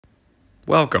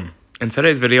Welcome. In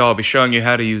today's video, I'll be showing you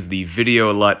how to use the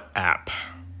VideoLut app.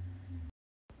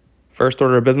 First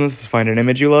order of business is find an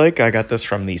image you like. I got this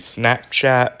from the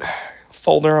Snapchat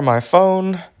folder on my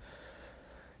phone.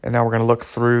 And now we're going to look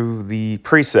through the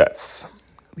presets.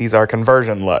 These are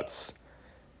conversion LUTs.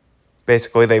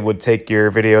 Basically, they would take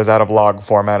your videos out of log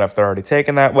format if they're already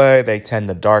taken that way. They tend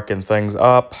to darken things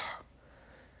up.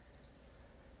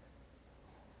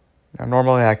 Now,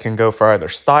 normally I can go for either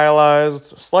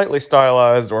stylized, slightly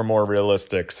stylized, or more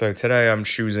realistic. So today I'm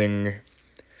choosing a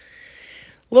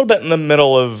little bit in the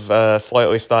middle of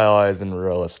slightly stylized and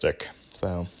realistic.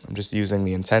 So I'm just using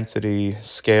the intensity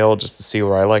scale just to see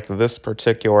where I like this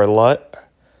particular LUT.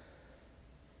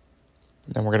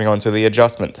 Then we're going to go into the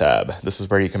adjustment tab. This is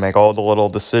where you can make all the little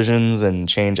decisions and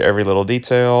change every little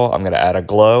detail. I'm going to add a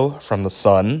glow from the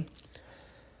sun.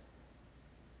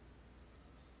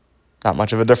 Not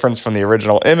much of a difference from the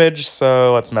original image,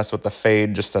 so let's mess with the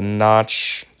fade just a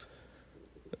notch.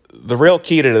 The real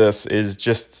key to this is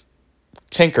just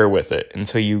tinker with it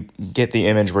until you get the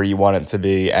image where you want it to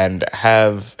be and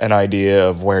have an idea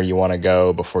of where you want to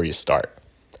go before you start.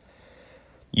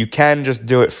 You can just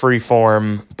do it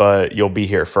freeform, but you'll be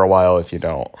here for a while if you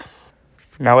don't.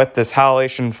 Now with this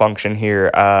halation function here,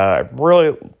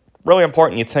 really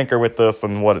important you tinker with this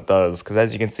and what it does, because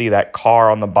as you can see, that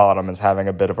car on the bottom is having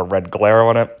a bit of a red glare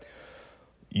on it.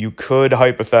 You could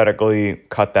hypothetically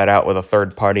cut that out with a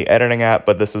third-party editing app,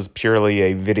 but this is purely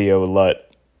a VideoLut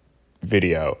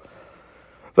video.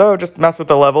 So just mess with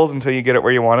the levels until you get it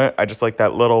where you want it. I just like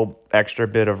that little extra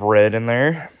bit of red in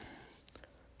there,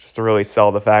 just to really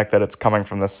sell the fact that it's coming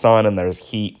from the sun and there's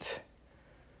heat.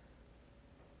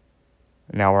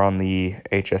 Now we're on the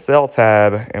HSL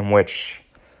tab, in which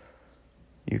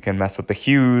you can mess with the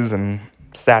hues and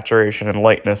saturation and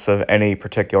lightness of any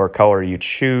particular color you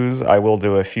choose. I will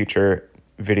do a future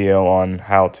video on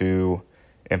how to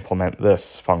implement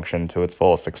this function to its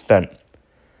fullest extent.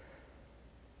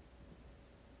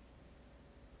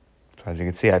 So as you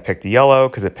can see, I picked the yellow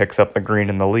because it picks up the green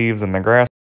in the leaves and the grass.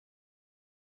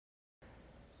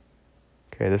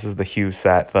 Okay, this is the hue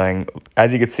sat thing.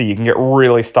 As you can see, you can get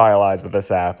really stylized with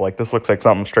this app. Like, this looks like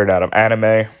something straight out of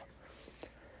anime.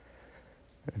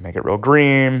 Make it real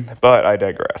green, but I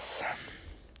digress.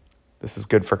 This is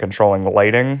good for controlling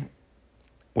lighting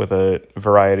with a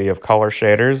variety of color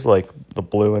shaders like the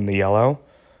blue and the yellow.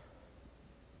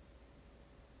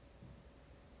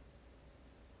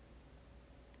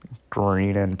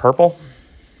 Green and purple.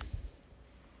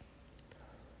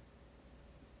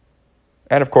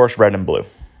 And of course, red and blue.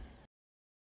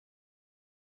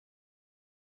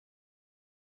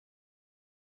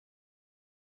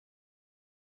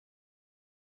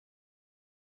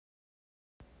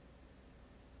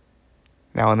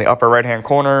 Now in the upper right-hand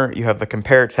corner, you have the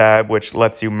Compare tab, which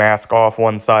lets you mask off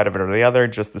one side of it or the other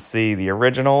just to see the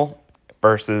original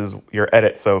versus your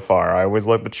edit so far. I always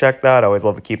love to check that. I always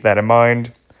love to keep that in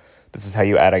mind. This is how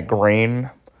you add a grain.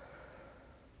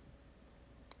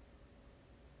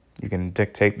 You can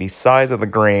dictate the size of the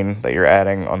grain that you're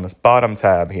adding on this bottom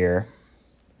tab here.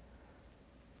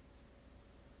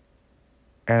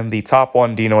 And the top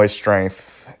one, denoise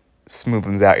strength,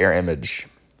 smoothens out your image.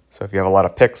 So if you have a lot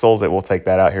of pixels, it will take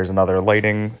that out. Here's another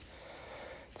lighting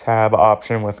tab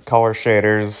option with color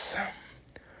shaders.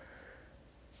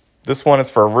 This one is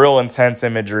for real intense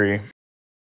imagery.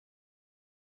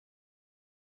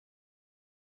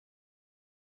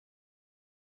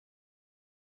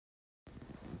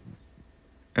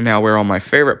 And now we're on my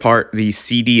favorite part, the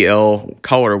CDL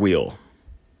color wheel.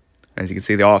 As you can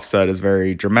see, the offset is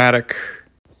very dramatic.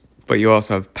 But you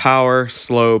also have power,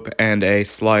 slope, and a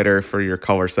slider for your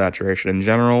color saturation in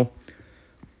general.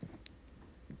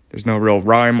 There's no real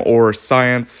rhyme or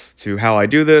science to how I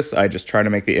do this. I just try to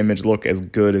make the image look as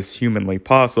good as humanly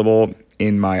possible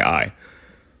in my eye.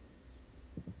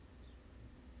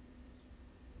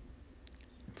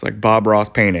 It's like Bob Ross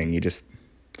painting. You just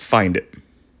find it.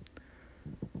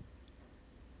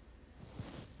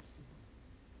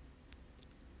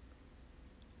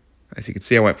 As you can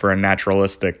see, I went for a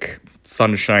naturalistic,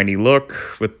 sunshiny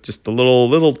look with just a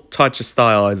little touch of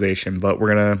stylization, but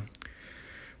we're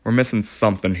missing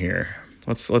something here.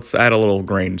 Let's add a little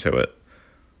grain to it.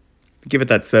 Give it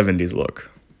that 70s look.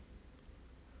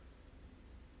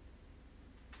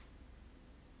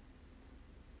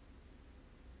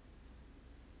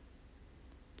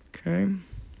 Okay,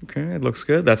 it looks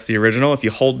good. That's the original. If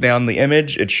you hold down the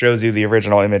image, it shows you the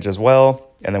original image as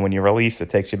well, and then when you release, it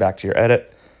takes you back to your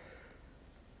edit.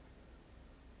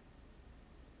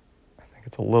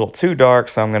 It's a little too dark,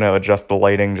 so I'm going to adjust the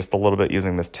lighting just a little bit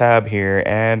using this tab here,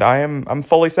 and I'm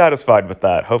fully satisfied with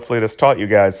that. Hopefully this taught you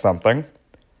guys something.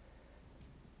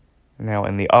 Now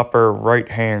in the upper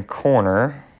right-hand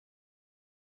corner,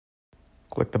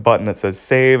 click the button that says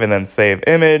save and then save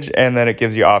image, and then it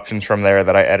gives you options from there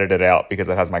that I edited out because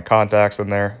it has my contacts in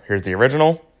there. Here's the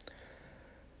original,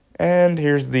 and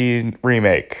here's the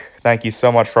remake. Thank you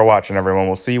so much for watching, everyone.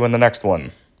 We'll see you in the next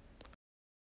one.